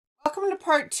Welcome to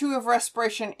part 2 of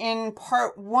respiration. In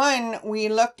part 1, we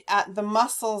looked at the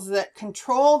muscles that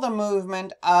control the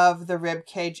movement of the rib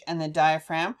cage and the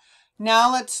diaphragm.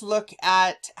 Now let's look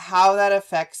at how that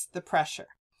affects the pressure.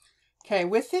 Okay,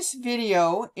 with this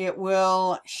video, it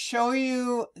will show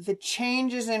you the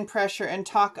changes in pressure and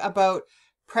talk about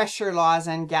pressure laws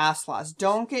and gas laws.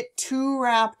 Don't get too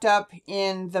wrapped up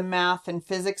in the math and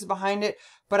physics behind it,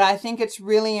 but I think it's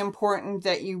really important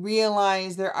that you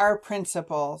realize there are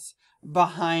principles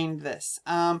behind this.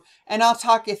 And I'll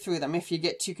talk you through them if you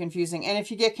get too confusing. And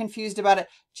if you get confused about it,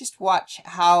 just watch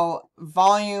how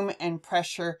volume and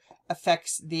pressure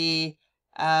affects the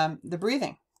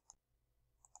breathing.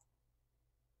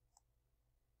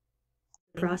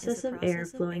 Process of air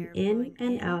flowing in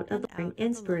and out of during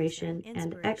inspiration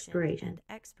and expiration.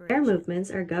 Air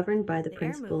movements are governed by the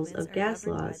principles of gas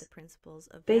laws.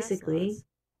 Basically,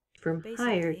 from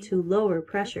higher to lower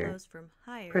pressure.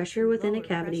 Pressure within a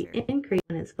cavity increases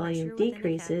when its volume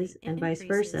decreases, and vice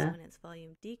versa.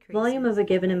 Volume of a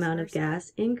given amount of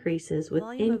gas increases with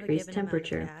increased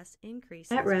temperature.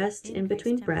 At rest, in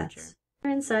between breaths,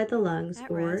 inside the lungs,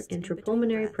 or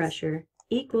intrapulmonary pressure,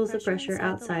 equals the pressure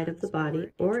outside of the body,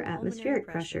 or atmospheric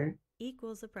pressure.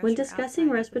 When discussing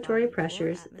respiratory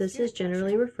pressures, this is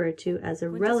generally referred to as a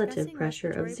relative pressure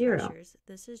of zero.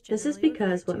 This is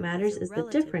because what matters is the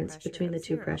difference between the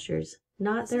two pressures,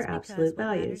 not their absolute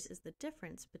values.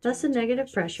 Thus, a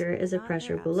negative pressure is a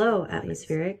pressure below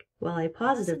atmospheric, while a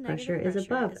positive pressure is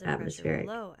above atmospheric.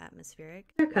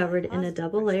 They are covered in a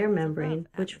double-layer membrane,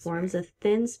 which forms a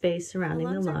thin space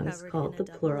surrounding the lungs called the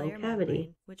pleural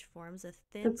cavity.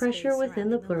 The pressure within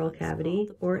the pleural cavity,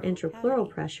 or intrapleural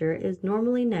pressure, is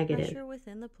normally negative.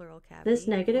 This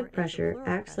negative pressure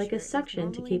acts like a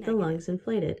suction to keep the lungs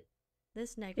inflated.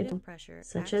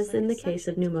 Such as in the case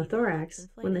of pneumothorax,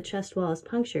 when the chest wall is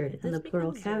punctured and the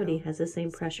pleural cavity has the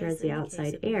same pressure as the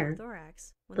outside air,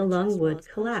 the lung would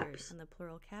collapse.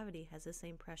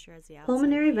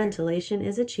 Pulmonary ventilation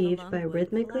is achieved by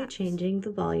rhythmically changing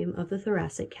the volume of the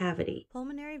thoracic cavity.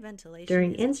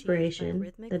 During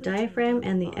inspiration, the diaphragm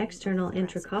and the external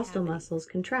intercostal muscles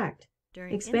contract,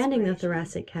 expanding the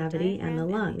thoracic cavity and the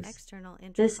lungs.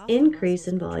 This increase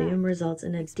in volume results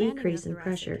in a decrease in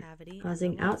pressure,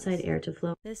 causing outside air to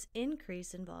flow.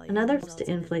 Another helps to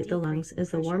inflate the lungs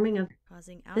is the warming of.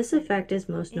 This effect is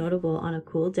most notable on a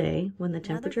cool day when the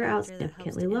temperature outside is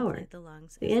significantly lower.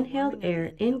 The inhaled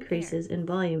air increases in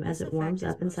volume as it warms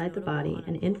up inside the body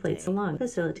and inflates the lungs,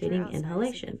 facilitating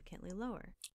inhalation.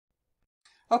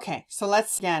 Okay, so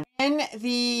let's again. When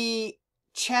the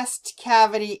chest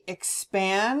cavity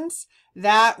expands,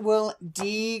 that will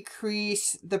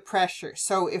decrease the pressure.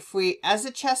 So as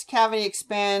the chest cavity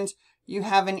expands, you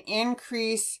have an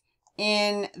increase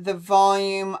in the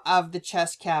volume of the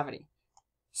chest cavity.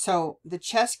 So the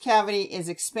chest cavity is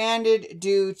expanded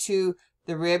due to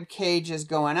the rib cage is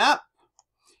going up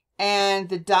and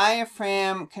the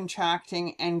diaphragm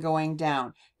contracting and going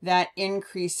down. That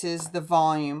increases the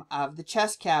volume of the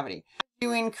chest cavity.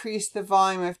 You increase the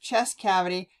volume of chest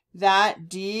cavity, that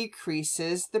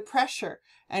decreases the pressure.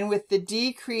 And with the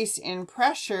decrease in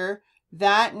pressure,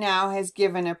 that now has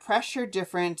given a pressure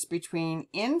difference between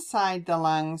inside the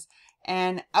lungs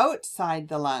and outside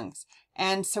the lungs.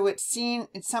 And so it's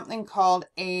something called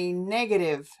a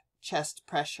negative chest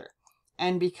pressure.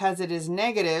 And because it is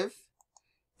negative,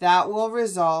 that will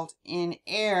result in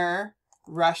air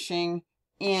rushing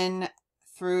in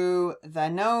through the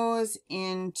nose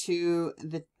into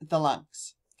the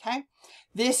lungs. Okay,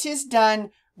 this is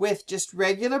done with just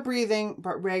regular breathing,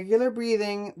 but regular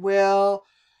breathing will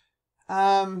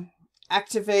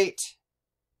activate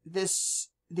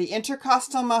the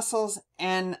intercostal muscles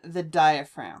and the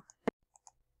diaphragm.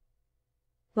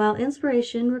 While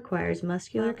inspiration requires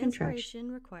muscular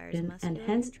contraction and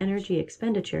hence energy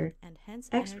expenditure,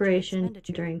 expiration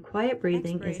during quiet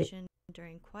breathing is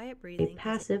a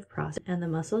passive process, and the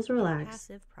muscles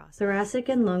relax. Thoracic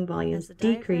and lung volumes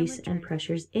decrease and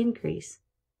pressures increase,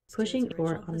 pushing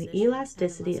on the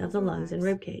elasticity of the lungs and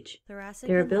ribcage,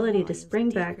 their ability to spring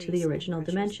back to the original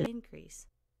dimension.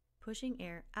 Pushing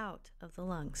air out of the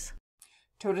lungs.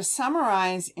 So to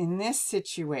summarize, in this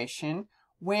situation,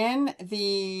 when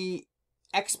the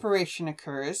expiration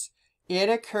occurs, it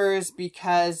occurs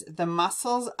because the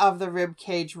muscles of the rib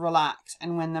cage relax.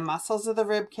 And when the muscles of the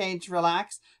rib cage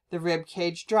relax, the rib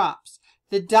cage drops.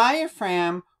 The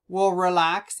diaphragm will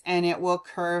relax and it will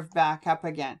curve back up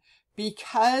again.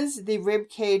 Because the rib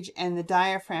cage and the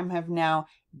diaphragm have now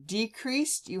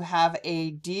decreased, you have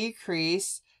a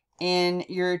decrease in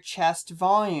your chest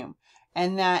volume.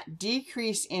 And that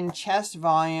decrease in chest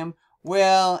volume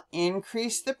will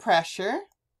increase the pressure,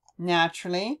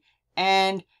 naturally,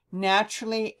 and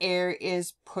naturally air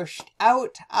is pushed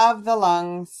out of the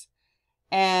lungs,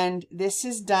 and this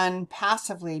is done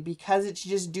passively because it's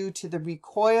just due to the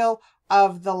recoil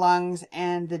of the lungs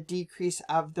and the decrease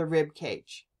of the rib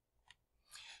cage.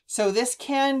 So this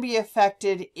can be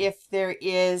affected if there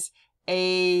is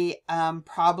a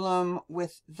problem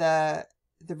with the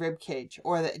rib cage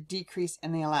or the decrease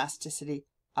in the elasticity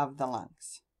of the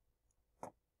lungs.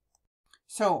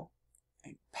 So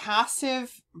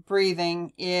passive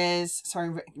breathing is,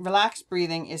 relaxed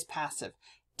breathing is passive.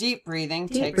 Deep breathing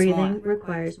takes more.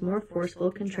 Requires more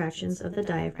forceful contractions of the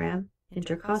diaphragm,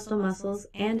 intercostal muscles,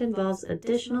 and involves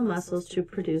additional muscles to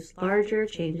produce larger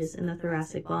changes in the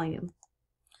thoracic volume.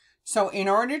 So in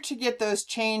order to get those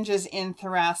changes in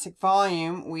thoracic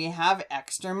volume, we have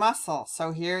extra muscle.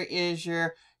 So here is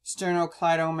your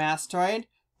sternocleidomastoid.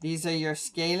 These are your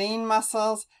scalene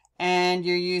muscles, and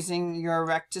you're using your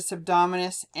rectus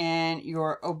abdominis and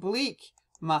your oblique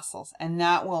muscles, and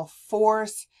that will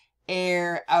force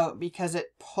air out because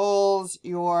it pulls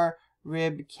your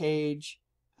rib cage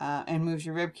and moves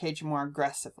your rib cage more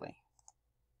aggressively.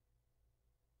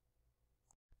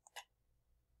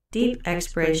 Deep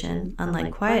expiration,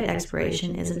 unlike quiet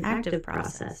expiration, is an active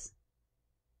process.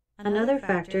 Another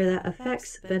factor that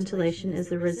affects ventilation is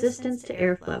the resistance to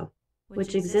airflow,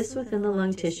 which exists within the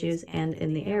lung tissues and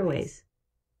in the airways.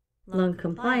 Lung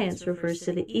compliance refers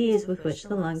to the ease with which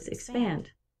the lungs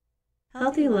expand.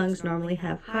 Healthy lungs normally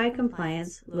have high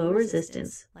compliance, low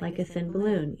resistance, like a thin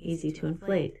balloon, easy to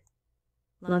inflate.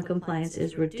 Lung compliance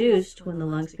is reduced when the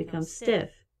lungs become stiff,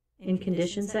 in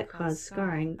conditions that cause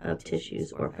scarring of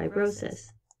tissues or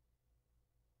fibrosis.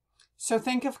 So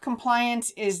think of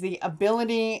compliance as the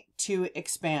ability to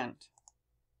expand.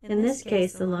 In this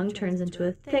case, the lung turns into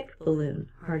a thick balloon,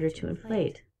 harder to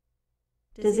inflate.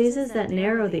 Diseases that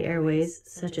narrow the airways,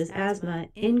 such as asthma,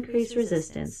 increase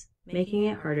resistance, making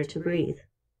it harder to breathe.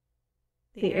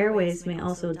 The airways may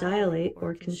also dilate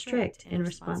or constrict in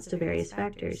response to various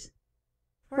factors.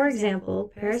 For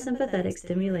example, parasympathetic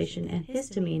stimulation and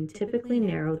histamine typically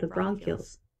narrow the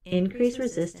bronchioles, increase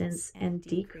resistance, and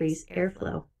decrease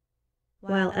airflow,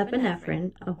 while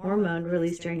epinephrine, a hormone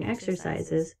released during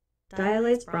exercises,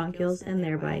 dilates bronchioles and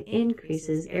thereby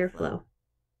increases airflow.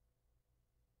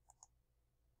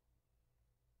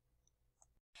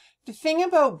 The thing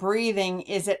about breathing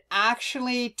is it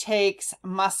actually takes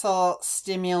muscle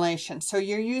stimulation. So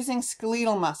you're using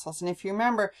skeletal muscles. And if you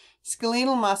remember,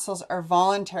 skeletal muscles are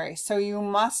voluntary. So you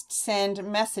must send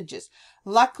messages.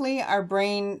 Luckily, our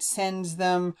brain sends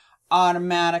them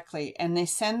automatically. And they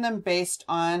send them based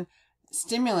on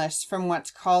stimulus from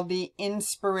what's called the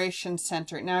inspiration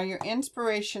center. Now, your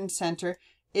inspiration center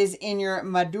is in your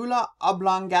medulla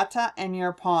oblongata and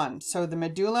your pons. So the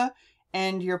medulla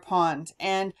and your pons,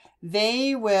 and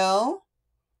they will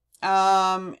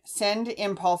send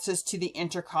impulses to the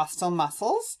intercostal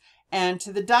muscles and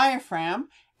to the diaphragm,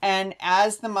 and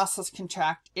as the muscles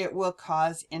contract, it will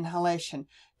cause inhalation.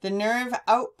 The nerve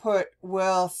output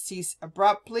will cease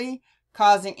abruptly,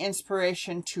 causing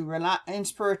inspiratory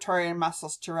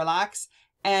muscles to relax,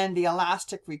 and the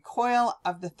elastic recoil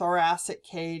of the thoracic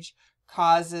cage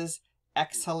causes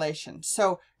exhalation.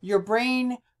 So your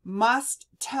brain must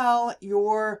tell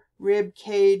your rib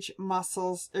cage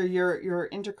muscles or your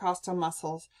intercostal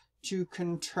muscles to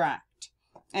contract.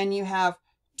 And you have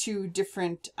two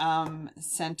different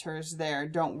centers there.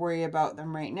 Don't worry about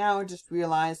them right now. Just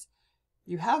realize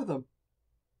you have them.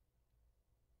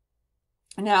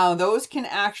 Now, those can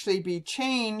actually be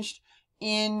changed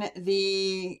in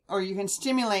or you can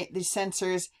stimulate the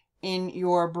sensors in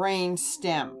your brain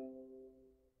stem.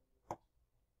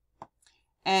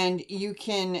 And you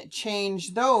can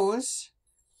change those.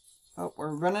 Oh,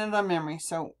 we're running out of memory.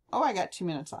 So, I got 2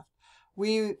 minutes left.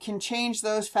 We can change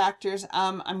those factors.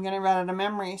 I'm going to run out of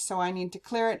memory, so I need to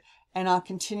clear it. And I'll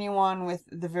continue on with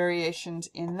the variations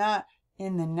in that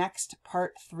in the next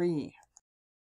part 3.